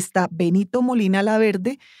está Benito Molina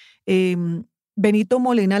Laverde. Benito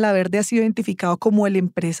Molina Laverde ha sido identificado como el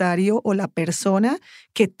empresario o la persona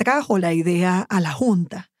que trajo la idea a la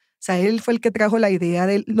Junta. O sea, él fue el que trajo la idea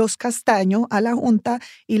de los Castaño a la Junta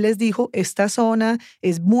y les dijo, esta zona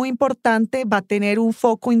es muy importante, va a tener un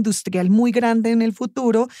foco industrial muy grande en el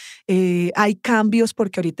futuro, hay cambios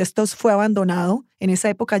porque ahorita esto fue abandonado, en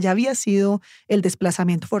esa época ya había sido el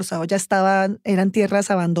desplazamiento forzado, eran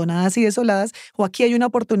tierras abandonadas y desoladas, o aquí hay una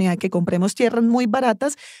oportunidad que compremos tierras muy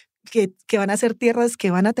baratas, que van a ser tierras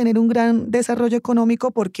que van a tener un gran desarrollo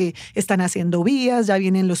económico porque están haciendo vías, ya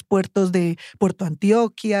vienen los puertos de Puerto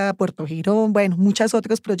Antioquia, Puerto Girón, bueno, muchos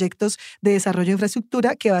otros proyectos de desarrollo de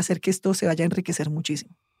infraestructura que va a hacer que esto se vaya a enriquecer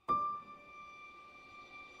muchísimo.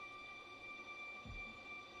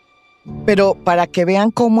 Pero para que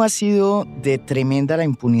vean cómo ha sido de tremenda la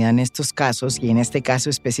impunidad en estos casos, y en este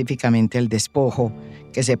caso específicamente el despojo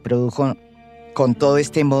que se produjo con todo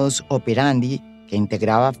este modus operandi que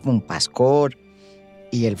integraba Funpascor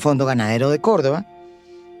y el Fondo Ganadero de Córdoba,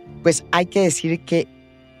 pues hay que decir que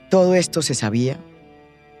todo esto se sabía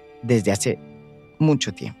desde hace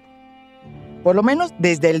mucho tiempo. Por lo menos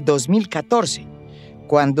desde el 2014,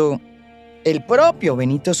 cuando el propio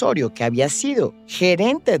Benito Osorio, que había sido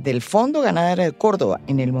gerente del Fondo Ganadero de Córdoba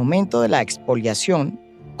en el momento de la expoliación,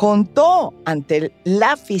 contó ante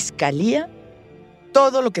la Fiscalía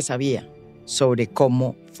todo lo que sabía sobre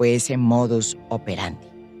cómo fue ese modus operandi.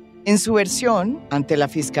 En su versión ante la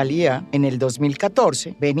Fiscalía en el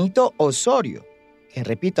 2014, Benito Osorio, que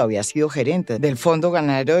repito había sido gerente del Fondo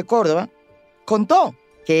Ganadero de Córdoba, contó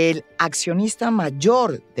que el accionista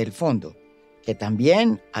mayor del fondo, que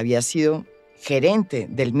también había sido gerente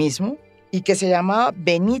del mismo y que se llamaba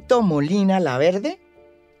Benito Molina Laverde,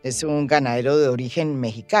 es un ganadero de origen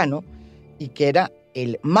mexicano y que era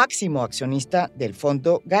el máximo accionista del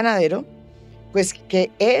Fondo Ganadero, pues que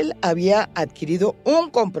él había adquirido un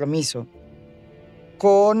compromiso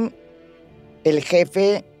con el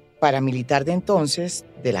jefe paramilitar de entonces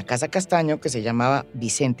de la Casa Castaño, que se llamaba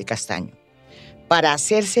Vicente Castaño, para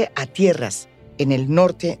hacerse a tierras en el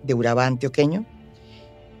norte de Urabá antioqueño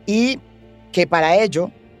y que para ello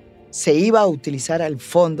se iba a utilizar al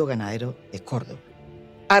Fondo Ganadero de Córdoba.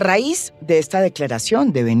 A raíz de esta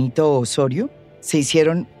declaración de Benito Osorio, se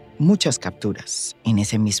hicieron muchas capturas en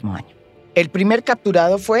ese mismo año. El primer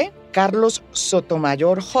capturado fue Carlos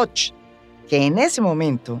Sotomayor Hodge, que en ese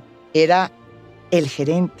momento era el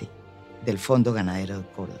gerente del Fondo Ganadero de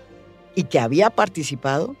Córdoba y que había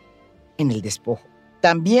participado en el despojo.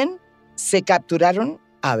 También se capturaron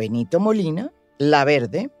a Benito Molina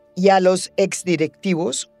Laverde y a los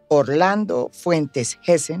exdirectivos Orlando Fuentes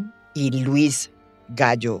Gessen y Luis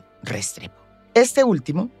Gallo Restrepo. Este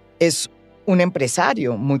último es un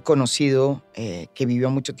empresario muy conocido que vivió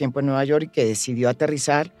mucho tiempo en Nueva York y que decidió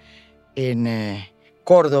aterrizar en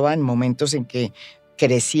Córdoba en momentos en que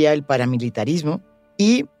crecía el paramilitarismo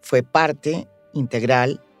y fue parte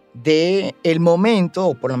integral del momento,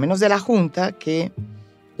 o por lo menos de la junta, que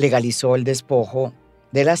legalizó el despojo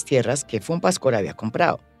de las tierras que Funpascor había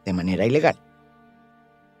comprado de manera ilegal.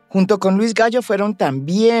 Junto con Luis Gallo fueron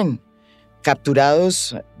también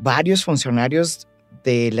capturados varios funcionarios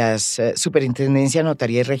de la Superintendencia de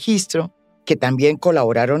Notaría y Registro que también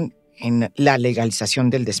colaboraron en la legalización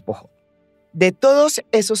del despojo. De todos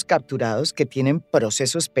esos capturados que tienen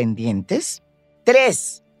procesos pendientes,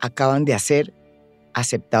 3 acaban de ser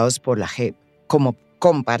aceptados por la JEP como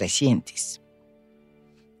comparecientes.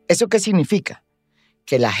 ¿Eso qué significa?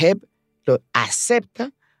 Que la JEP lo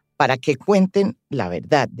acepta para que cuenten la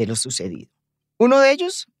verdad de lo sucedido. Uno de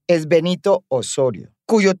ellos es Benito Osorio,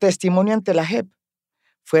 cuyo testimonio ante la JEP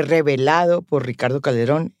fue revelado por Ricardo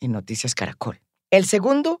Calderón en Noticias Caracol. El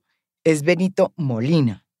segundo es Benito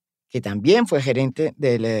Molina, que también fue gerente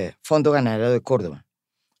del Fondo Ganadero de Córdoba.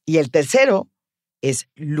 Y el tercero es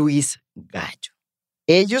Luis Gallo.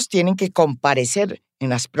 Ellos tienen que comparecer en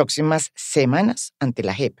las próximas semanas ante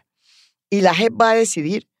la JEP. Y la JEP va a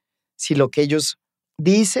decidir si lo que ellos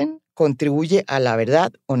dicen contribuye a la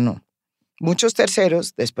verdad o no. Muchos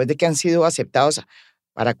terceros, después de que han sido aceptados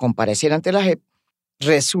para comparecer ante la JEP,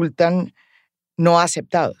 resultan no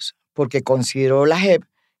aceptados, porque consideró la JEP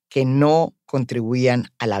que no contribuían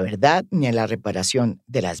a la verdad ni a la reparación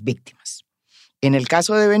de las víctimas. En el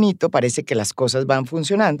caso de Benito parece que las cosas van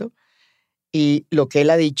funcionando y lo que él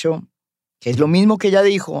ha dicho, que es lo mismo que ella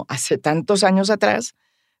dijo hace tantos años atrás,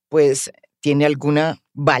 pues tiene alguna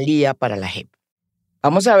valía para la JEP.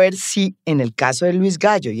 Vamos a ver si en el caso de Luis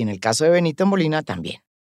Gallo y en el caso de Benito Molina también.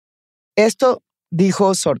 Esto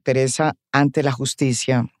dijo Sor Teresa ante la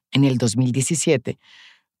justicia en el 2017,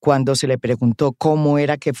 cuando se le preguntó cómo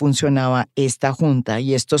era que funcionaba esta junta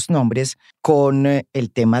y estos nombres con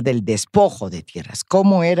el tema del despojo de tierras.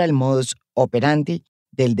 ¿Cómo era el modus operandi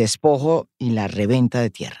del despojo y la reventa de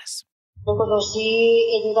tierras? Lo conocí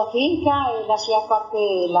en una finca, él hacía parte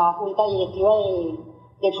de la junta directiva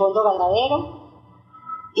del Fondo Ganadero.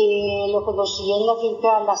 Lo conocí en la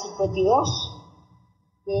finca La 52,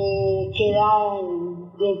 que queda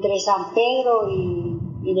entre San Pedro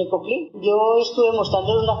y Necoclí. Yo estuve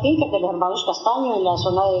mostrando en una finca de los hermanos Castaño, en la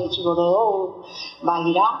zona de Chigorodó,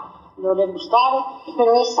 Bajirá, no les gustaron,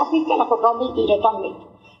 pero esta finca la compramos directamente.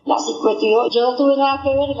 La 52, yo no tuve nada que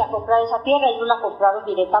ver en la compra de esa tierra, ellos la compraron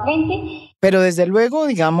directamente. Pero desde luego,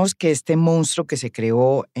 digamos que este monstruo que se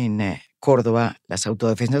creó en Córdoba, las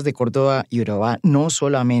autodefensas de Córdoba y Urabá, no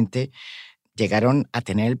solamente llegaron a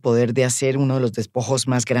tener el poder de hacer uno de los despojos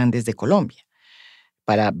más grandes de Colombia,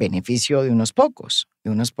 para beneficio de unos pocos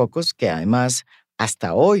que además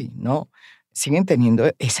hasta hoy, ¿no?, siguen teniendo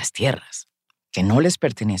esas tierras que no les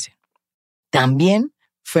pertenecen. También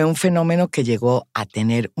fue un fenómeno que llegó a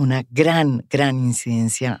tener una gran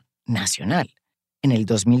incidencia nacional. En el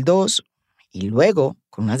 2002, y luego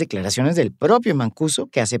con unas declaraciones del propio Mancuso,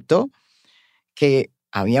 que aceptó que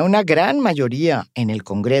había una gran mayoría en el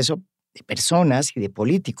Congreso de personas y de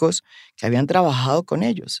políticos que habían trabajado con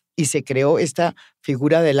ellos. Y se creó esta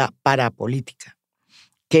figura de la parapolítica,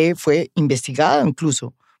 que fue investigada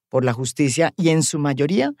incluso por la justicia y en su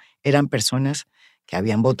mayoría eran personas que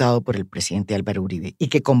habían votado por el presidente Álvaro Uribe y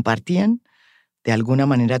que compartían de alguna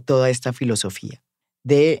manera toda esta filosofía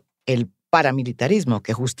del paramilitarismo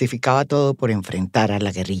que justificaba todo por enfrentar a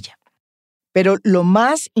la guerrilla. Pero lo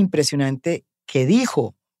más impresionante que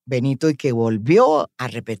dijo Benito y que volvió a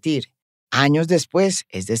repetir años después,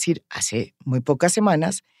 es decir, hace muy pocas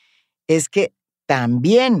semanas, es que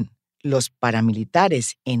también los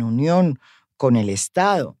paramilitares en unión con el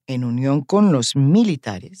Estado, en unión con los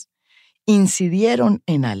militares, incidieron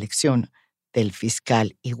en la elección del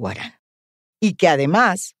fiscal Iguarán. Y que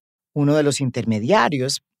además, uno de los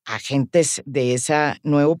intermediarios, agentes de ese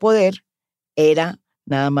nuevo poder, era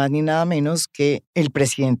nada más ni nada menos que el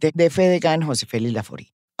presidente de Fedegan, José Félix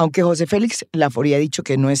Laforí. Aunque José Félix Laforí ha dicho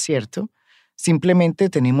que no es cierto, simplemente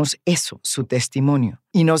tenemos eso, su testimonio.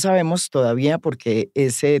 Y no sabemos todavía, porque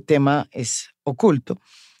ese tema es oculto,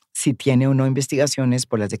 si tiene o no investigaciones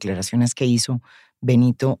por las declaraciones que hizo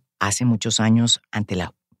Benito hace muchos años ante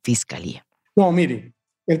la Fiscalía. No, mire,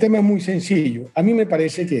 el tema es muy sencillo. A mí me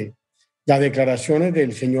parece que las declaraciones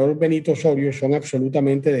del señor Benito Osorio son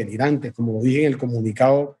absolutamente delirantes, como lo dije en el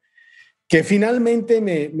comunicado, que finalmente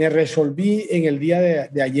me resolví en el día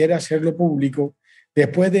de ayer hacerlo público,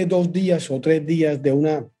 después de 2 días o 3 días de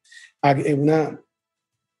una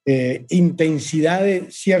intensidad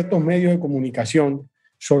de ciertos medios de comunicación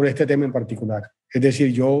sobre este tema en particular. Es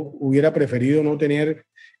decir, yo hubiera preferido no tener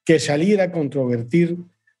que salir a controvertir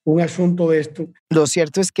un asunto de esto. Lo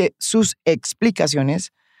cierto es que sus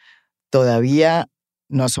explicaciones todavía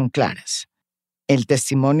no son claras. El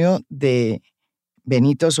testimonio de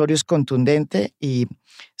Benito Osorio es contundente y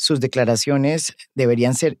sus declaraciones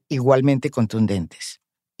deberían ser igualmente contundentes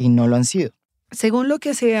y no lo han sido. Según lo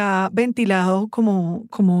que se ha ventilado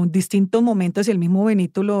como distintos momentos, y el mismo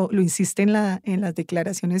Benito lo insiste en las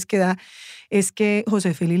declaraciones que da, es que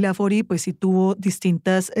José Félix Laforí pues sí tuvo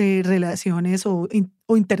distintas relaciones o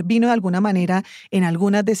intervino de alguna manera en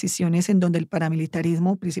algunas decisiones en donde el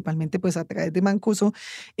paramilitarismo, principalmente pues a través de Mancuso,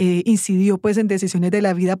 incidió pues en decisiones de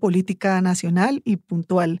la vida política nacional y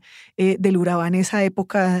puntual del Urabá en esa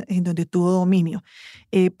época en donde tuvo dominio.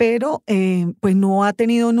 Pero pues no ha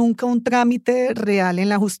tenido nunca un trámite real en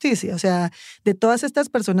la justicia. O sea, de todas estas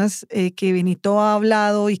personas que Benito ha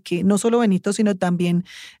hablado y que no solo Benito, sino también,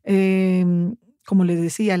 como les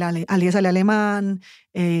decía, alias Ale Alemán,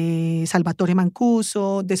 Salvatore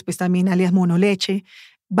Mancuso, después también alias Mono Leche,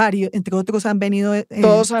 varios, entre otros han venido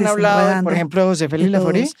 ¿Todos han hablado, por ejemplo, de José Félix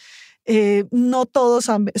Laforí? No todos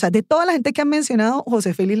han, o sea, de toda la gente que han mencionado,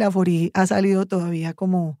 José Félix Laforí ha salido todavía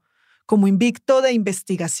como invicto de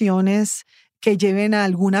investigaciones que lleven a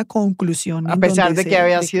alguna conclusión. A pesar de que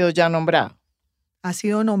había sido ya nombrado. Ha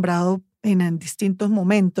sido nombrado en distintos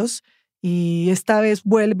momentos y esta vez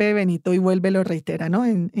vuelve Benito y lo reitera, ¿no?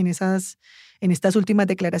 En estas últimas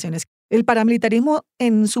declaraciones. El paramilitarismo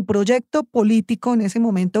en su proyecto político en ese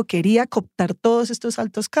momento quería cooptar todos estos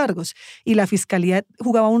altos cargos y la Fiscalía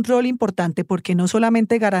jugaba un rol importante porque no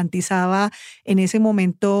solamente garantizaba en ese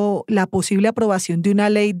momento la posible aprobación de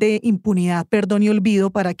una ley de impunidad, perdón y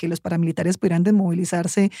olvido para que los paramilitares pudieran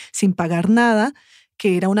desmovilizarse sin pagar nada,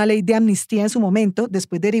 que era una ley de amnistía en su momento,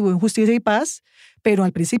 después derivó en Justicia y Paz, pero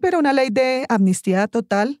al principio era una ley de amnistía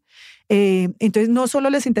total. Entonces no solo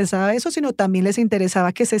les interesaba eso, sino también les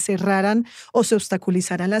interesaba que se cerraran o se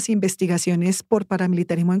obstaculizaran las investigaciones por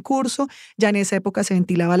paramilitarismo en curso. Ya en esa época se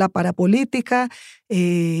ventilaba la parapolítica,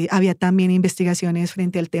 había también investigaciones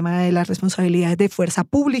frente al tema de las responsabilidades de fuerza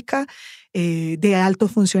pública, de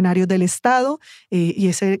altos funcionarios del Estado, y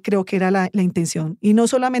ese creo que era la intención. Y no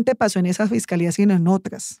solamente pasó en esa fiscalía, sino en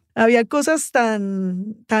otras. Había cosas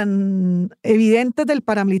tan evidentes del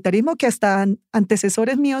paramilitarismo que hasta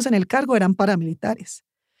antecesores míos en el cargo eran paramilitares.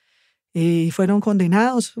 Y fueron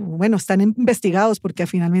condenados, bueno, están investigados porque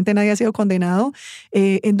finalmente nadie ha sido condenado,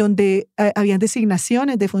 en donde habían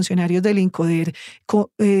designaciones de funcionarios del INCODER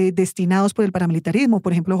destinados por el paramilitarismo.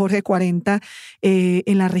 Por ejemplo, Jorge 40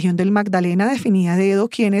 en la región del Magdalena definía a dedo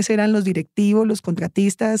quiénes eran los directivos, los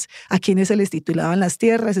contratistas, a quienes se les titulaban las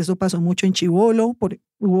tierras. Eso pasó mucho en Chibolo,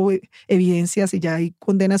 hubo evidencias y ya hay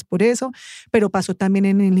condenas por eso, pero pasó también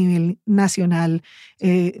en el nivel nacional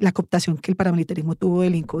la cooptación que el paramilitarismo tuvo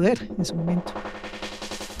del INCODER en su momento.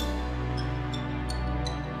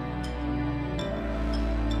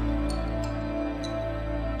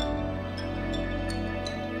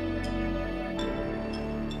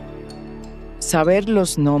 Saber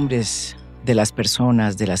los nombres de las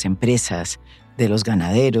personas, de las empresas, de los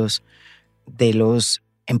ganaderos, de los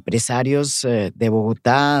empresarios de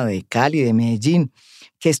Bogotá, de Cali, de Medellín,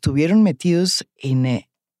 que estuvieron metidos en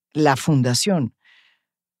la fundación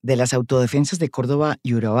de las autodefensas de Córdoba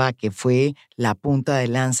y Urabá, que fue la punta de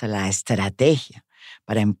lanza, la estrategia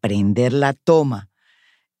para emprender la toma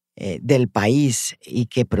del país y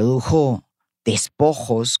que produjo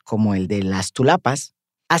despojos como el de las tulapas,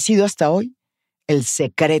 ha sido hasta hoy el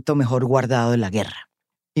secreto mejor guardado de la guerra.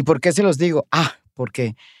 ¿Y por qué se los digo?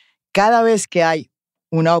 Porque cada vez que hay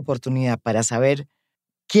una oportunidad para saber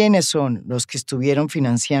quiénes son los que estuvieron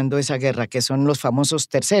financiando esa guerra, que son los famosos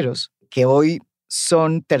terceros, que hoy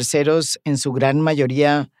son terceros en su gran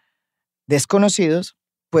mayoría desconocidos,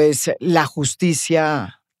 pues la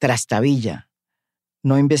justicia trastabilla,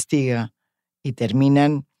 no investiga y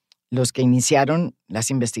terminan los que iniciaron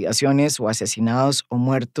las investigaciones o asesinados o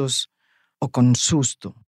muertos o con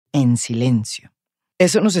susto, en silencio.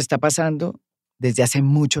 Eso nos está pasando desde hace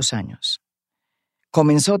muchos años.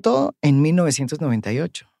 Comenzó todo en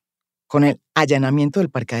 1998, con el allanamiento del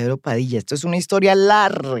parqueadero Padilla. Esto es una historia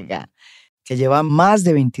larga que lleva más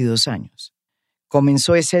de 22 años.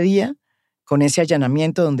 Comenzó ese día con ese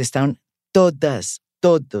allanamiento donde estaban todas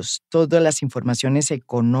las informaciones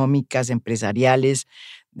económicas, empresariales,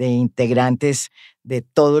 de integrantes de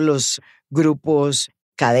todos los grupos,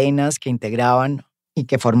 cadenas que integraban y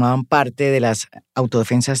que formaban parte de las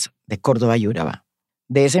autodefensas de Córdoba y Urabá.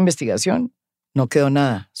 De esa investigación no quedó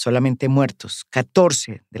nada, solamente muertos.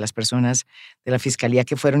 14 de las personas de la fiscalía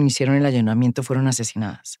que hicieron el allanamiento fueron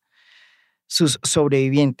asesinadas. Sus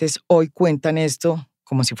sobrevivientes hoy cuentan esto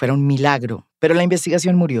como si fuera un milagro, pero la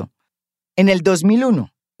investigación murió. En el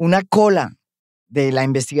 2001, una cola de la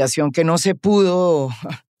investigación que no se pudo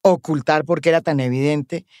ocultar porque era tan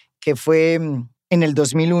evidente, que fue en el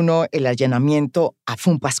 2001 el allanamiento a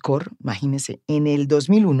Funpascor, imagínense, en el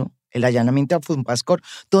 2001 el allanamiento a Funpascor,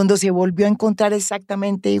 donde se volvió a encontrar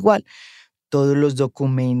exactamente igual. Todos los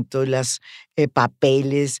documentos, los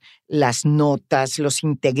papeles, las notas, los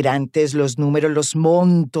integrantes, los números, los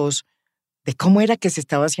montos, de cómo era que se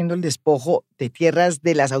estaba haciendo el despojo de tierras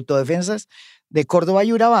de las autodefensas de Córdoba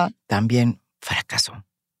y Urabá, también fracasó,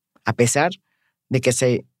 a pesar de que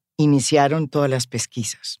se iniciaron todas las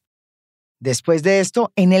pesquisas. Después de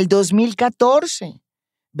esto, en el 2014,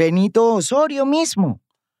 Benito Osorio mismo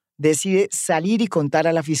decide salir y contar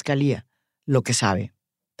a la fiscalía lo que sabe.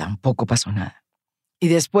 Tampoco pasó nada. Y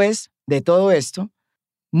después de todo esto,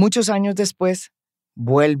 muchos años después,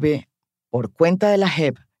 vuelve por cuenta de la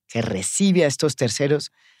JEP, que recibe a estos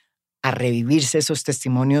terceros, a revivirse esos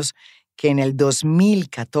testimonios que en el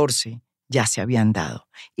 2014 ya se habían dado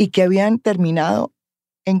y que habían terminado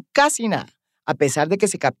en casi nada, a pesar de que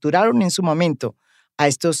se capturaron en su momento a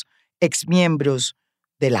estos exmiembros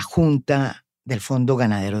de la Junta del Fondo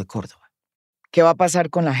Ganadero de Córdoba. ¿Qué va a pasar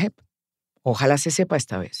con la JEP? Ojalá se sepa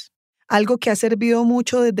esta vez. Algo que ha servido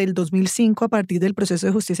mucho desde el 2005 a partir del proceso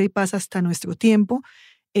de justicia y paz hasta nuestro tiempo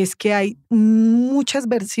es que hay muchas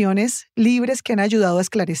versiones libres que han ayudado a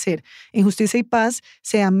esclarecer. En Justicia y Paz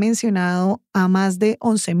se han mencionado a más de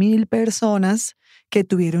 11.000 personas que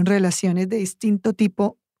tuvieron relaciones de distinto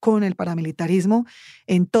tipo con el paramilitarismo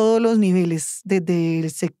en todos los niveles, desde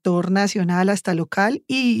el sector nacional hasta local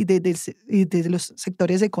y desde los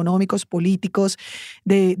sectores económicos, políticos,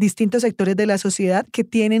 de distintos sectores de la sociedad que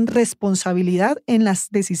tienen responsabilidad en las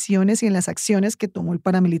decisiones y en las acciones que tomó el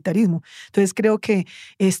paramilitarismo. Entonces creo que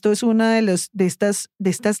esto es una de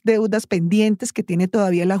estas deudas pendientes que tiene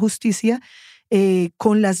todavía la justicia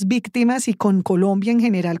con las víctimas y con Colombia en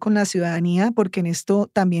general, con la ciudadanía, porque en esto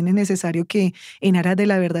también es necesario que en aras de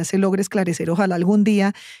la verdad se logre esclarecer, ojalá algún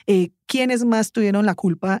día, quiénes más tuvieron la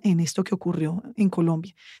culpa en esto que ocurrió en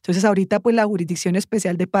Colombia. Entonces ahorita pues la Jurisdicción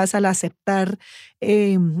Especial de Paz, al aceptar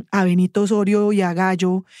a Benito Osorio y a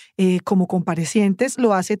Gallo como comparecientes,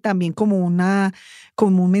 lo hace también como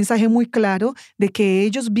un mensaje muy claro de que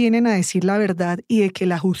ellos vienen a decir la verdad y de que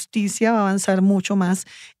la justicia va a avanzar mucho más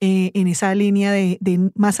en esa línea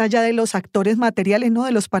de más allá de los actores materiales, ¿no?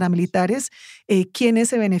 De los paramilitares, quiénes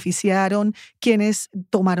se beneficiaron, quiénes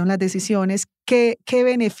tomaron las decisiones, qué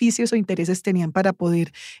beneficios o intereses tenían para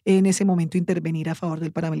poder en ese momento intervenir a favor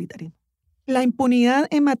del paramilitarismo. La impunidad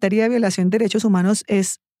en materia de violación de derechos humanos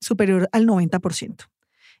es superior al 90%.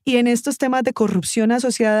 Y en estos temas de corrupción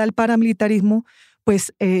asociada al paramilitarismo,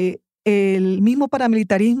 pues el mismo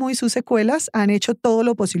paramilitarismo y sus secuelas han hecho todo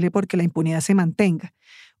lo posible porque la impunidad se mantenga.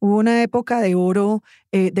 Hubo una época de oro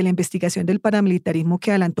de la investigación del paramilitarismo que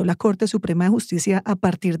adelantó la Corte Suprema de Justicia a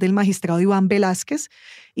partir del magistrado Iván Velázquez.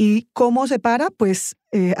 ¿Y cómo se para? Pues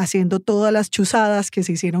haciendo todas las chuzadas que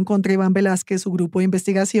se hicieron contra Iván Velázquez, su grupo de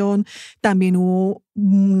investigación. También hubo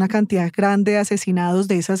una cantidad grande de asesinados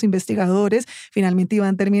de esos investigadores. Finalmente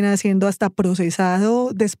Iván termina siendo hasta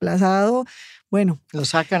procesado, desplazado. Bueno, lo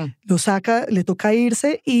saca, le toca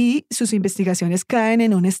irse y sus investigaciones caen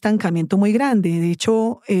en un estancamiento muy grande. De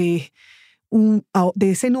hecho, de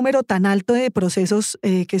ese número tan alto de procesos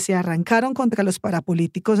que se arrancaron contra los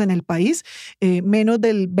parapolíticos en el país, menos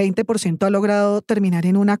del 20% ha logrado terminar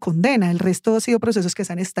en una condena. El resto ha sido procesos que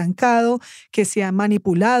se han estancado, que se han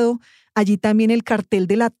manipulado. Allí también el cartel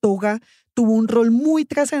de la toga tuvo un rol muy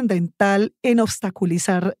trascendental en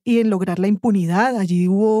obstaculizar y en lograr la impunidad. Allí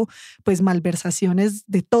hubo pues malversaciones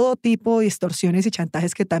de todo tipo, extorsiones y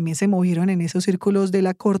chantajes que también se movieron en esos círculos de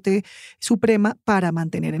la Corte Suprema para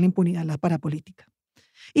mantener en la impunidad la parapolítica.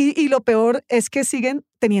 Y lo peor es que siguen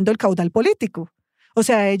teniendo el caudal político. O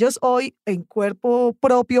sea, ellos hoy, en cuerpo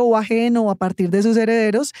propio o ajeno o a partir de sus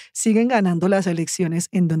herederos, siguen ganando las elecciones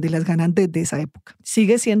en donde las ganan desde esa época.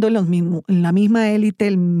 Sigue siendo la misma élite,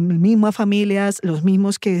 las mismas familias, los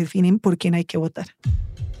mismos que definen por quién hay que votar.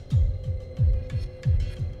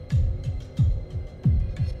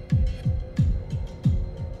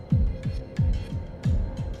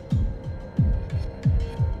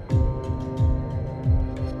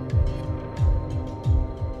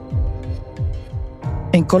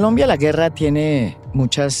 En Colombia la guerra tiene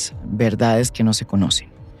muchas verdades que no se conocen,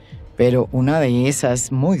 pero una de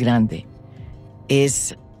esas muy grande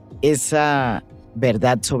es esa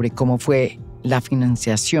verdad sobre cómo fue la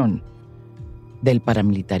financiación del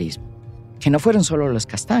paramilitarismo, que no fueron solo los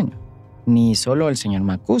Castaño, ni solo el señor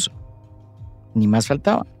Mancuso, ni más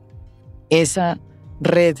faltaba. Esa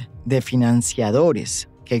red de financiadores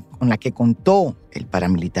con la que contó el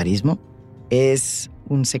paramilitarismo es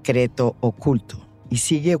un secreto oculto. Y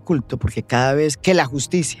sigue oculto porque cada vez que la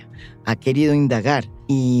justicia ha querido indagar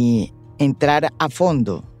y entrar a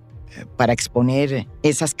fondo para exponer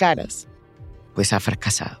esas caras, pues ha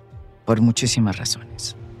fracasado por muchísimas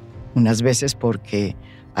razones. Unas veces porque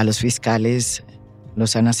a los fiscales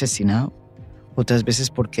los han asesinado, otras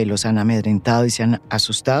veces porque los han amedrentado y se han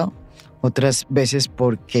asustado, otras veces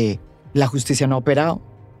porque la justicia no ha operado.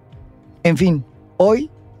 En fin, hoy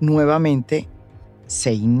nuevamente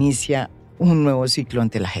se inicia un nuevo ciclo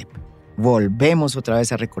ante la JEP. Volvemos otra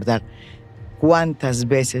vez a recordar cuántas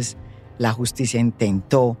veces la justicia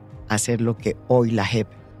intentó hacer lo que hoy la JEP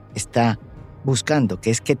está buscando, que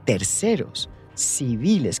es que terceros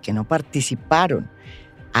civiles que no participaron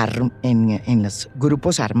en los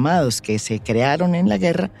grupos armados que se crearon en la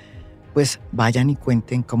guerra, pues vayan y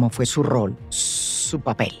cuenten cómo fue su rol, su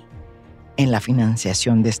papel en la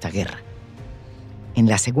financiación de esta guerra. En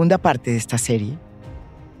la segunda parte de esta serie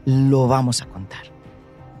lo vamos a contar.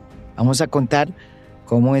 Vamos a contar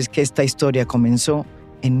cómo es que esta historia comenzó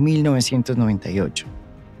en 1998,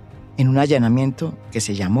 en un allanamiento que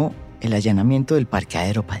se llamó el allanamiento del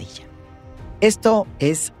parqueadero Padilla. Esto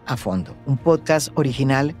es A Fondo, un podcast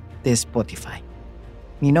original de Spotify.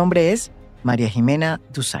 Mi nombre es María Jimena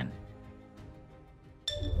Duzán.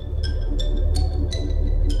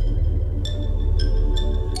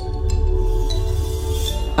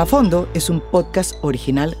 A Fondo es un podcast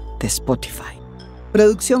original de Spotify.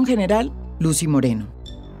 Producción general, Lucy Moreno.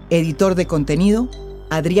 Editor de contenido,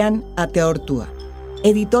 Adrián Ateortúa.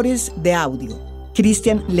 Editores de audio,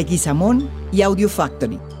 Cristian Leguizamón y Audio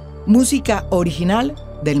Factory. Música original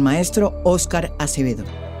del maestro Óscar Acevedo.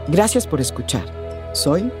 Gracias por escuchar.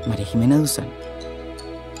 Soy María Jimena Duzán.